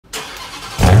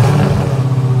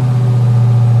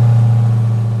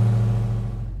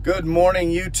Good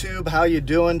morning, YouTube. How you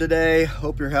doing today?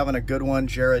 Hope you're having a good one.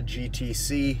 Jared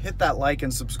GTC. Hit that like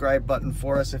and subscribe button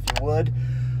for us if you would.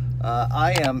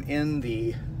 I am in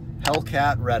the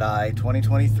Hellcat Redeye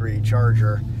 2023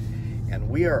 Charger, and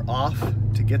we are off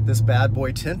to get this bad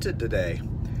boy tinted today.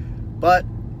 But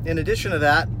in addition to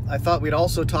that, I thought we'd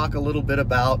also talk a little bit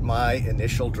about my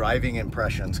initial driving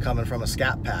impressions coming from a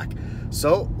Scat pack.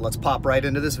 So let's pop right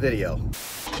into this video.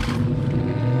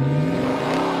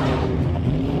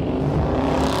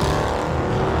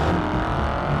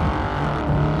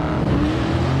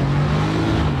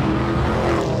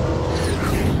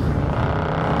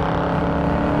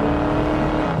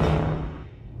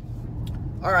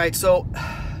 All right, so,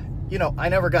 you know, I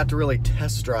never got to really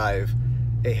test drive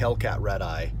a Hellcat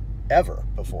Redeye ever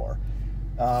before.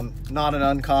 Not an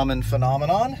uncommon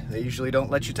phenomenon. They usually don't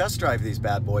let you test drive these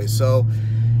bad boys, so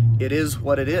it is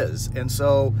what it is. And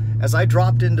so as I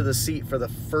dropped into the seat for the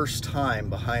first time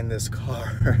behind this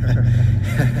car,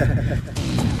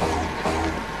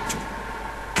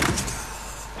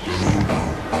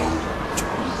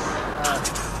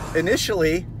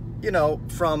 initially, you know,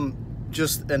 from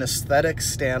just an aesthetic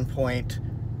standpoint,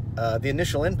 the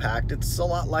initial impact, it's a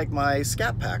lot like my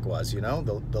Scat pack was, you know,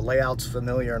 the layout's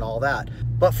familiar and all that.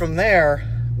 But from there,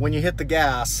 when you hit the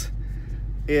gas,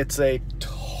 it's a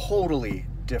totally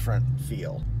different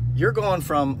feel. You're going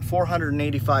from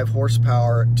 485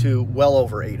 horsepower to well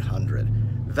over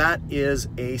 800. That is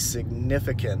a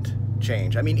significant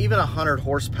change. I mean, even 100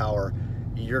 horsepower,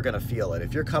 you're gonna feel it.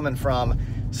 If you're coming from,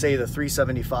 say, the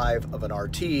 375 of an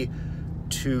RT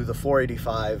to the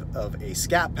 485 of a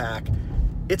Scat pack,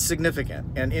 it's significant.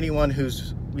 And anyone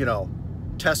who's, you know,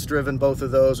 test driven both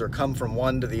of those or come from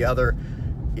one to the other,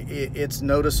 it's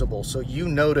noticeable. So you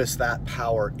notice that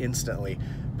power instantly.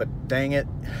 But dang it,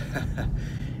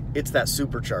 it's that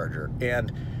supercharger,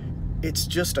 and it's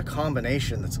just a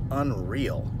combination that's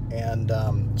unreal. And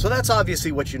so that's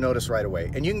obviously what you notice right away.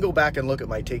 And you can go back and look at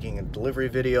my taking a delivery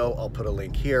video. I'll put a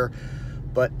link here,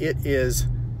 but it's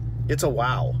a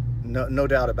wow. No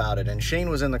doubt about it. And Shane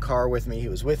was in the car with me. He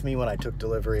was with me when I took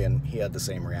delivery, and he had the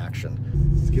same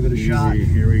reaction. Let's give it a shot.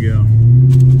 Here we go.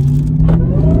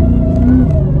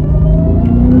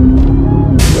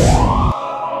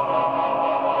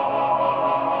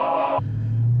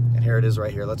 And here it is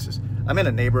right here. I'm in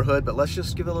a neighborhood, but let's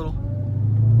just give it a little.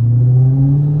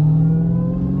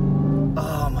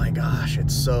 Oh my gosh,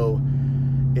 it's so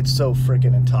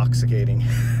freaking intoxicating.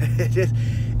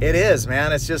 It is,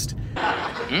 man. It's just.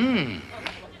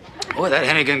 Boy, that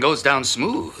Hennigan goes down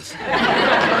smooth.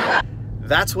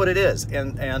 That's what it is.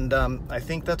 And I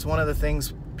think that's one of the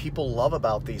things people love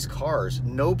about these cars.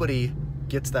 Nobody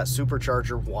gets that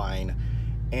supercharger whine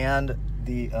and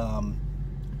the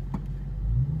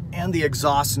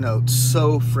exhaust notes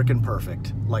so freaking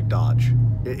perfect, like Dodge.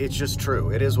 It's just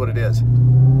true. It is what it is.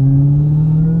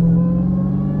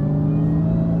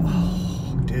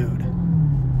 Oh, dude.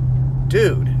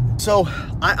 So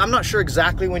I'm not sure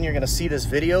exactly when you're gonna see this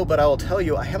video, but I will tell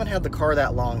you, I haven't had the car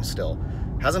that long still.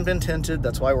 Hasn't been tinted.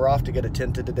 That's why we're off to get it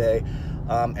tinted today.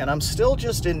 And I'm still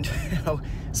just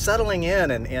settling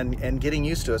in and getting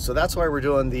used to it. So that's why we're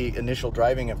doing the initial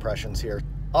driving impressions here.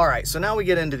 All right, so now we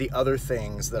get into the other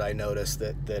things that I noticed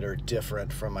that are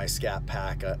different from my Scat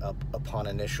pack upon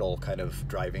initial kind of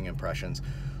driving impressions.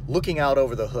 Looking out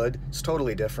over the hood, it's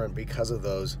totally different because of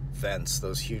those vents,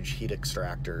 those huge heat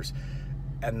extractors.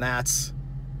 And that's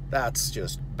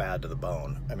just bad to the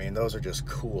bone. I mean, those are just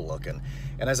cool looking.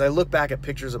 And as I look back at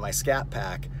pictures of my Scat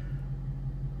pack,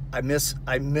 I miss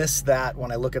that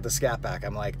when I look at the Scat pack.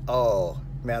 I'm like, oh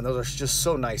man, those are just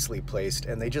so nicely placed,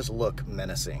 and they just look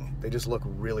menacing. They just look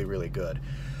really, really good.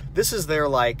 This is their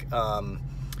like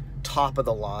top of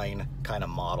the line kind of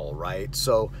model, right?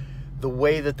 So the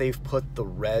way that they've put the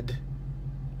red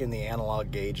in the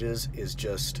analog gauges is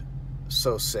just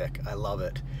so sick. I love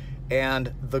it.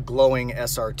 And the glowing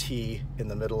SRT in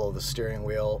the middle of the steering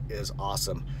wheel is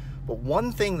awesome. But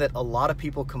one thing that a lot of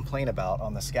people complain about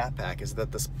on the Scat pack is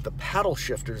that the paddle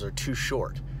shifters are too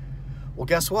short. Well,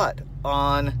 guess what?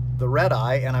 On the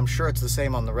Redeye, and I'm sure it's the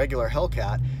same on the regular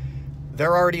Hellcat,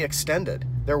 they're already extended.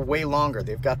 They're way longer.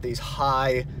 They've got these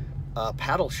high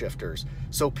paddle shifters.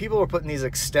 So people were putting these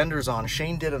extenders on.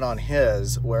 Shane did it on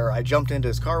his, where I jumped into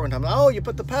his car one time. Oh, you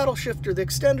put the paddle shifter, the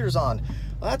extenders on.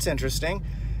 Well, that's interesting.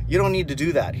 You don't need to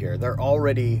do that here. They're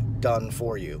already done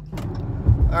for you.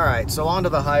 All right, so onto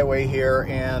the highway here,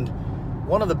 and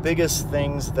one of the biggest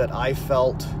things that I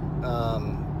felt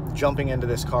jumping into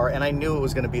this car, and I knew it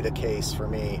was going to be the case for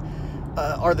me,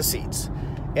 are the seats.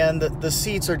 And the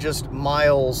seats are just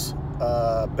miles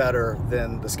better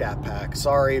than the Scat pack.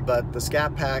 Sorry, but the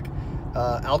Scat pack,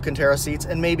 Alcantara seats,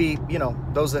 and maybe, you know,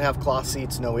 those that have cloth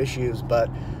seats, no issues, but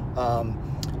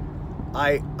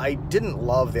I didn't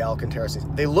love the Alcantara seats.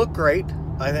 They look great.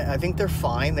 I think they're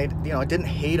fine. They, you know, I didn't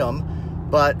hate them,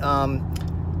 but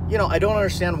you know, I don't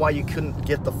understand why you couldn't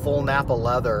get the full Napa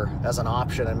leather as an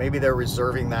option, and maybe they're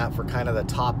reserving that for kind of the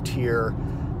top tier,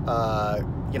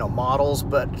 you know, models,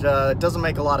 but it doesn't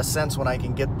make a lot of sense when I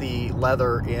can get the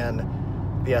leather in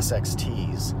the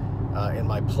SXTs. In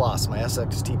my Plus, my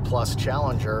SXT Plus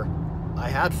Challenger, I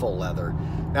had full leather.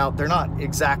 Now, they're not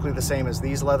exactly the same as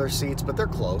these leather seats, but they're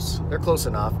close. They're close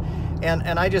enough.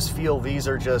 And I just feel these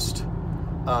are just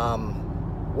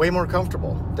way more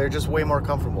comfortable. They're just way more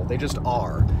comfortable. They just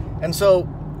are. And so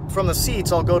from the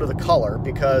seats, I'll go to the color,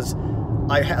 because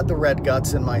I had the red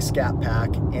guts in my Scat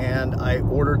Pack, and I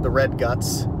ordered the red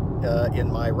guts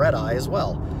in my Redeye as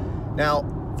well. Now,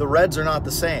 the reds are not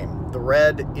the same. The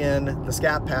red in the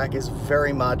Scat Pack is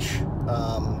very much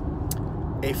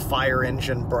a fire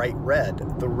engine bright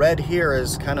red. The red here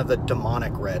is kind of the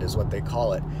demonic red, is what they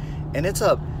call it. And it's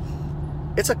a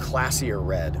classier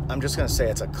red. I'm just gonna say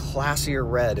it's a classier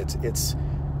red.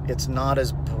 It's not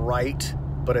as bright,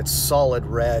 but it's solid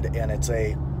red, and it's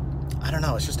a, I don't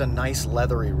know, it's just a nice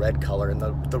leathery red color. And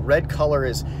the red color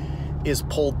is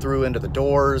pulled through into the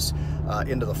doors,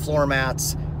 into the floor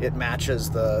mats. It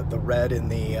matches the red in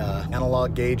the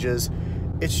analog gauges.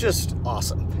 It's just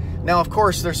awesome. Now, of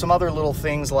course, there's some other little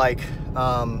things like,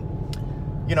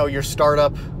 you know, your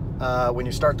startup, when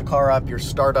you start the car up, your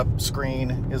startup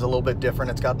screen is a little bit different.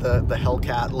 It's got the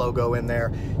Hellcat logo in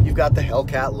there. You've got the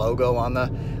Hellcat logo on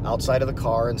the outside of the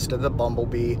car instead of the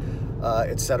Bumblebee,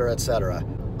 etc., etc.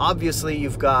 Obviously,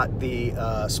 you've got the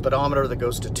speedometer that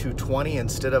goes to 220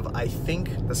 instead of, I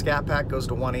think, the Scat Pack goes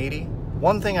to 180.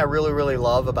 One thing I really, really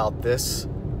love about this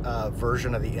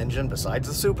version of the engine, besides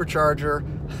the supercharger,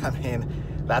 I mean,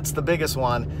 that's the biggest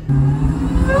one.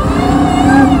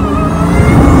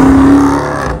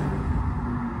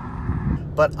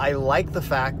 But I like the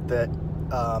fact that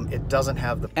it doesn't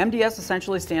have the... MDS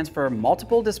essentially stands for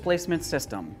Multiple Displacement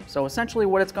System. So essentially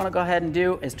what it's going to go ahead and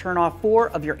do is turn off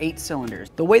 4 of your 8 cylinders.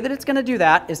 The way that it's going to do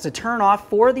that is to turn off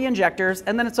 4 of the injectors,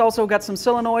 and then it's also got some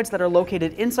solenoids that are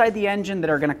located inside the engine that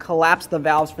are going to collapse the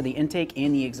valves for the intake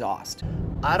and the exhaust.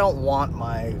 I don't want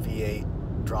my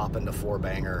V8 dropping to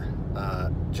 4-banger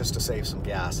just to save some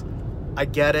gas. I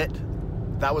get it.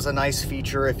 That was a nice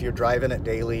feature if you're driving it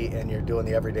daily and you're doing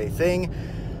the everyday thing.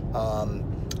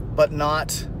 But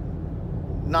not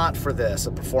for this,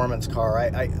 a performance car.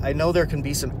 I know there can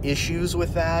be some issues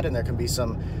with that, and there can be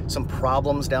some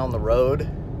problems down the road.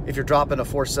 If you're dropping to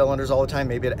 4 cylinders all the time,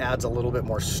 maybe it adds a little bit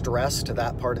more stress to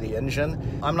that part of the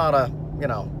engine. I'm not a, you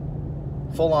know,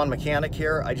 full-on mechanic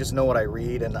here. I just know what I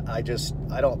read, and I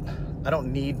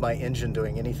don't need my engine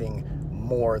doing anything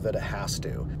more than it has to.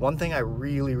 One thing I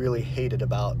really, really hated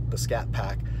about the Scat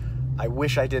Pack, I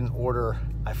wish I didn't order,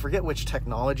 I forget which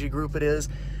technology group it is,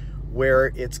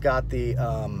 where it's got the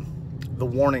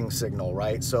warning signal,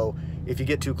 right? So if you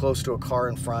get too close to a car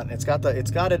in front, it's got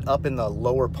it up in the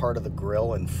lower part of the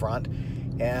grille in front,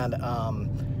 and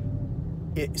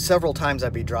several times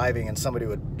I'd be driving and somebody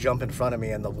would jump in front of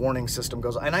me and the warning system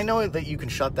goes, and I know that you can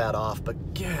shut that off, but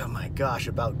yeah, my gosh,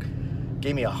 about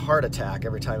gave me a heart attack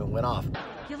every time it went off.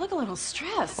 You look a little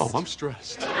stressed. Oh, I'm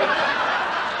stressed.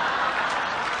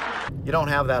 You don't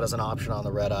have that as an option on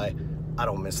the Redeye. I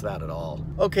don't miss that at all.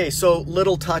 Okay, so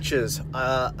little touches.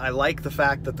 I like the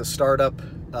fact that the startup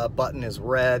button is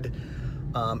red.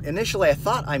 Initially, I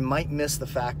thought I might miss the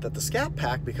fact that the Scat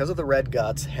Pack, because of the red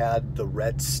guts, had the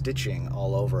red stitching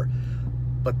all over.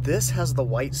 But this has the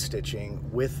white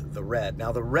stitching with the red.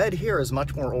 Now, the red here is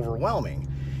much more overwhelming.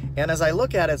 And as I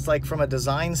look at it, it's like from a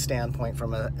design standpoint,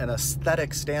 from an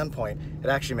aesthetic standpoint, it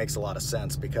actually makes a lot of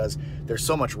sense because there's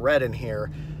so much red in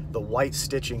here. The white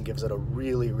stitching gives it a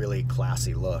really, really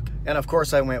classy look. And of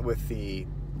course, I went with the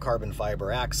carbon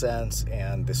fiber accents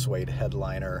and the suede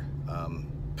headliner.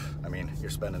 I mean, you're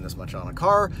spending this much on a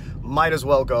car, might as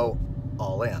well go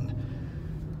all in.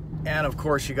 And of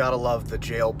course, you gotta love the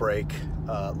jailbreak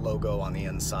logo on the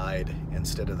inside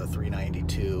instead of the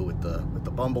 392 with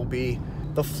the Bumblebee.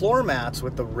 The floor mats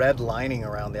with the red lining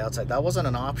around the outside, that wasn't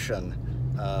an option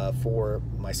for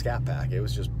my Scat Pack. It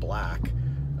was just black.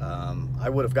 I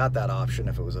would have got that option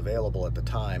if it was available at the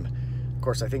time. Of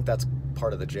course, I think that's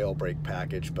part of the jailbreak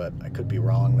package, but I could be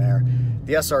wrong there.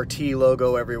 The SRT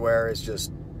logo everywhere is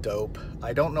just dope.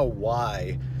 I don't know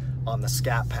why on the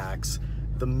Scat Packs,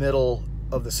 the middle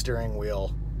of the steering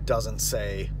wheel doesn't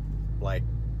say, like,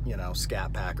 you know,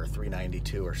 Scat Pack or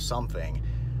 392 or something.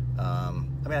 I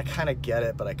mean, I kind of get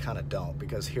it, but I kind of don't,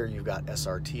 because here you've got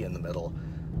SRT in the middle.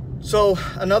 So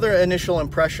another initial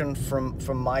impression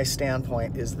from my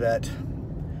standpoint is that,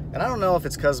 and I don't know if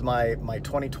it's because my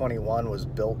 2021 was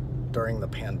built during the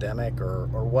pandemic or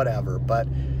whatever, but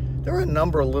there were a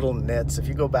number of little nits, if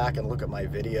you go back and look at my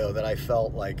video, that I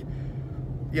felt like,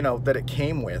 you know, that it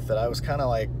came with, that I was kind of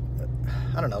like,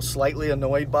 I don't know, slightly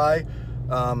annoyed by,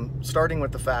 starting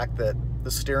with the fact that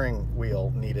the steering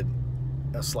wheel needed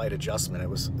a slight adjustment. It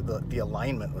was the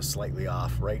alignment was slightly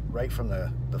off right from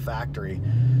the factory.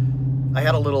 I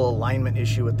had a little alignment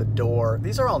issue with the door.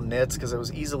 These are all nits because it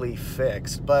was easily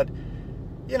fixed, but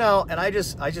you know, and I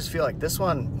just feel like this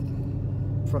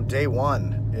one from day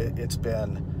one, it's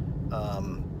been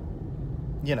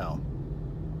you know,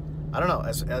 I don't know,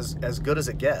 as good as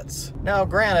it gets. Now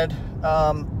granted,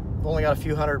 I've only got a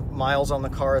few hundred miles on the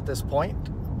car at this point,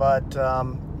 but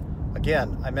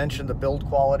again, I mentioned the build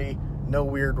quality. No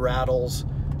weird rattles,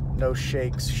 no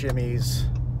shakes, shimmies,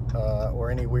 or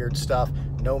any weird stuff.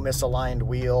 No misaligned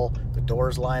wheel. The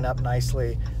doors line up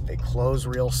nicely. They close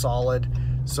real solid.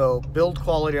 So build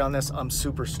quality on this, I'm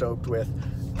super stoked with.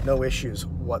 No issues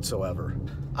whatsoever.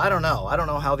 I don't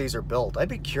know how these are built. I'd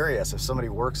be curious if somebody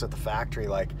works at the factory,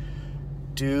 like,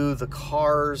 do the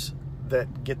cars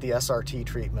that get the SRT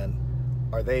treatment,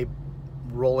 are they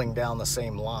rolling down the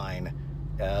same line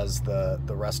as the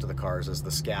rest of the cars, as the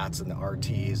Scats and the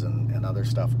RTs and other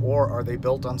stuff, or are they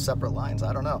built on separate lines?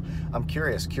 I don't know. I'm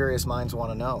curious. Curious minds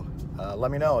want to know. Let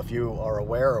me know if you are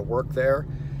aware or work there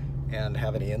and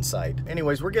have any insight.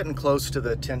 Anyways, we're getting close to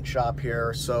the tint shop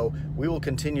here, so we will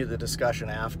continue the discussion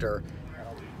after.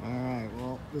 All right,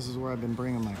 well, this is where I've been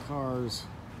bringing my cars,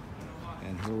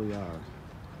 and here we are.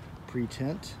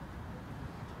 Pre-tint,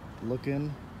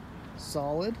 looking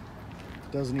solid.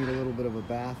 Does need a little bit of a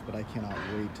bath, but I cannot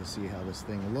wait to see how this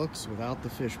thing looks without the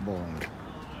fish bowling.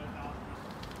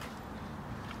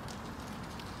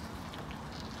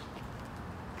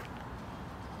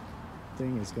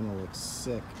 Thing is gonna look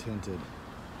sick tinted.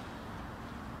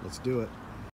 Let's do it.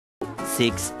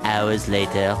 6 hours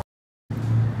later.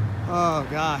 Oh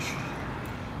gosh,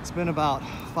 it's been about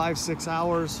 5-6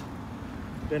 hours.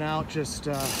 Been out just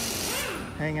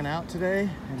hanging out today,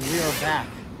 and we are back.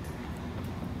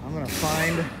 I'm gonna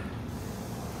find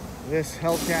this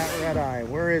Hellcat Redeye.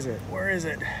 Where is it? Where is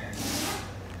it?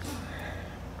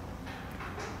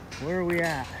 Where are we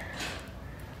at?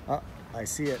 Oh, I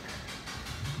see it.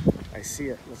 I see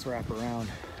it. Let's wrap around.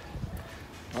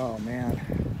 Oh man.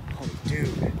 Oh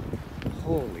dude.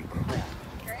 Holy crap.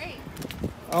 Great.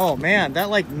 Oh man, that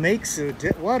like makes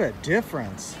what a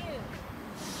difference.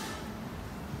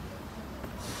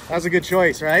 That was a good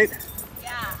choice, right?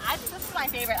 Yeah, this is my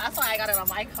favorite. That's why I got it on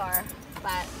my car.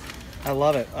 But I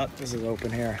love it. Oh, this is open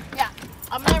here. yeah,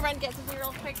 I'm gonna run get something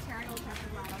real quick. Karen will check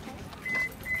it out,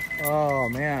 okay? Oh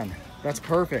man, that's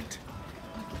perfect.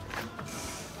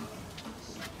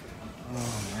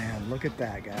 Oh man, look at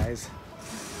that, guys.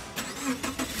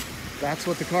 That's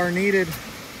what the car needed.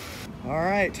 All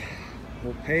right,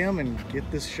 we'll pay them and get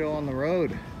this show on the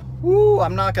road. Woo,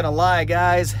 I'm not gonna lie,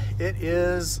 guys. It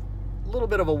is a little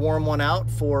bit of a warm one out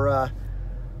for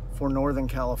Northern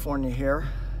California here.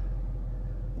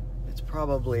 It's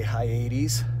probably high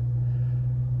 80s,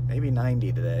 maybe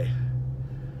 90 today.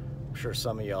 I'm sure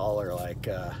some of y'all are like,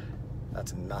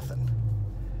 that's nothing.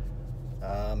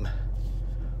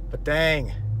 But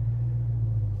dang,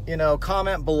 you know,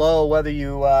 comment below whether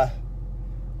you,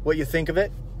 what you think of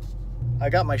it. I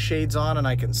got my shades on and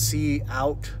I can see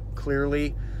out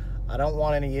clearly. I don't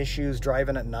want any issues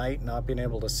driving at night, not being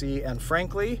able to see. And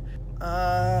frankly,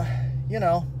 you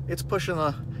know, it's pushing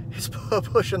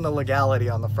the legality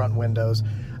on the front windows.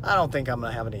 I don't think I'm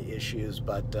gonna have any issues,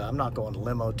 but I'm not going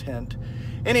limo tint.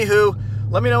 Anywho,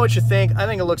 let me know what you think. I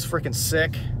think it looks freaking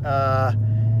sick.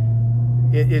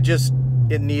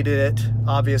 It needed it.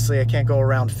 Obviously, I can't go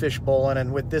around fish bowling,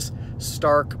 and with this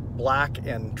stark black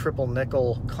and triple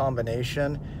nickel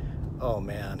combination, oh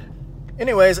man.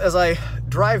 Anyways, as I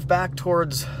drive back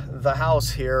towards the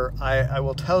house here, I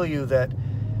will tell you that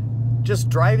just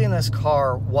driving this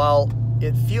car, while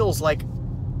it feels like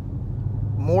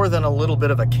more than a little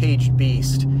bit of a caged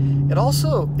beast, it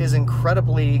also is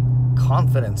incredibly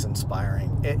confidence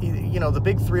inspiring. You know, the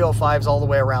big 305s all the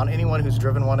way around, anyone who's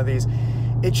driven one of these,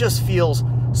 it just feels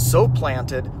so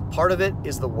planted. Part of it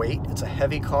is the weight. It's a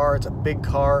heavy car, it's a big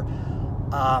car.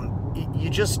 You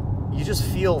just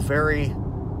feel very,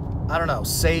 I don't know,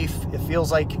 safe. It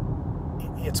feels like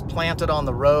it's planted on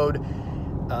the road.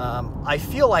 I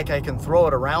feel like I can throw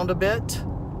it around a bit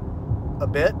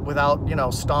without, you know,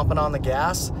 stomping on the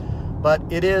gas. But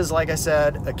it is, like I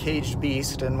said, a caged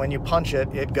beast, and when you punch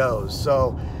it, it goes.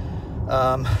 So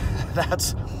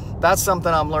that's that's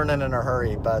something I'm learning in a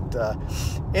hurry. But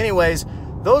anyways,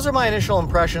 those are my initial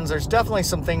impressions. There's definitely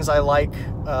some things I like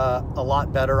a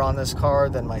lot better on this car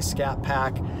than my Scat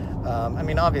Pack. I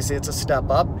mean, obviously it's a step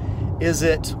up. Is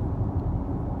it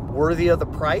worthy of the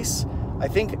price? I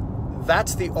think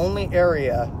that's the only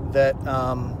area that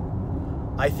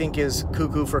I think is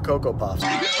cuckoo for Cocoa Puffs.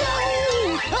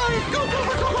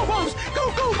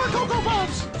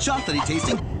 Chocolatey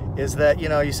tasting. Is that, you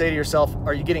know, you say to yourself,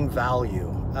 are you getting value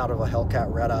out of a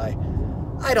Hellcat Redeye?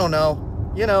 I don't know.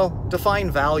 You know, define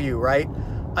value, right?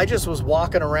 I just was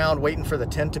walking around waiting for the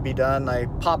tint to be done. I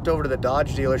popped over to the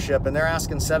Dodge dealership and they're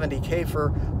asking $70K for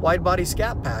wide body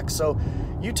Scat Pack. So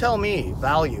you tell me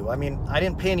value. I mean, I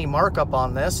didn't pay any markup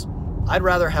on this. I'd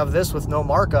rather have this with no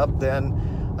markup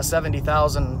than a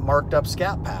 70,000 marked up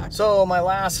Scat Pack. So my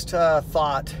last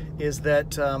thought is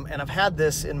that, and I've had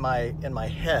this in my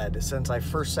head since I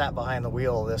first sat behind the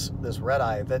wheel of this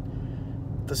Redeye, that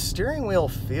the steering wheel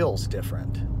feels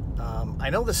different. I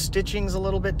know the stitching's a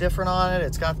little bit different on it.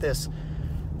 It's got this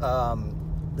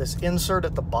this insert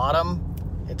at the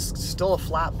bottom. It's still a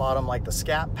flat bottom like the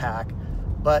Scat Pack,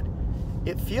 but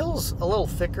it feels a little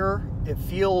thicker. It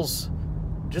feels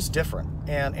just different,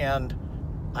 and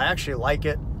I actually like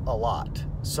it a lot.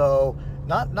 So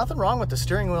nothing wrong with the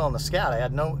steering wheel on the Scat. I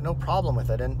had no problem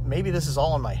with it, and maybe this is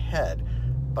all in my head,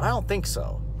 but I don't think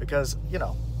so, because, you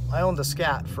know, I owned the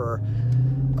Scat for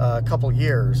a couple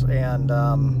years, and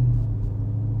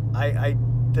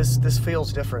this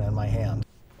feels different in my hand.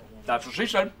 That's what she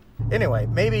said. Anyway,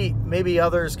 maybe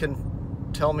others can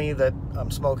tell me that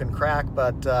I'm smoking crack,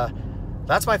 but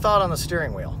that's my thought on the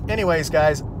steering wheel. Anyways,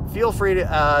 guys, feel free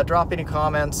to drop any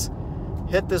comments,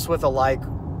 hit this with a like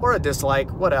or a dislike,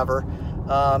 whatever.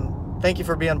 Thank you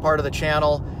for being part of the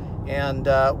channel, and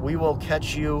we will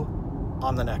catch you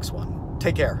on the next one.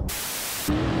 Take care.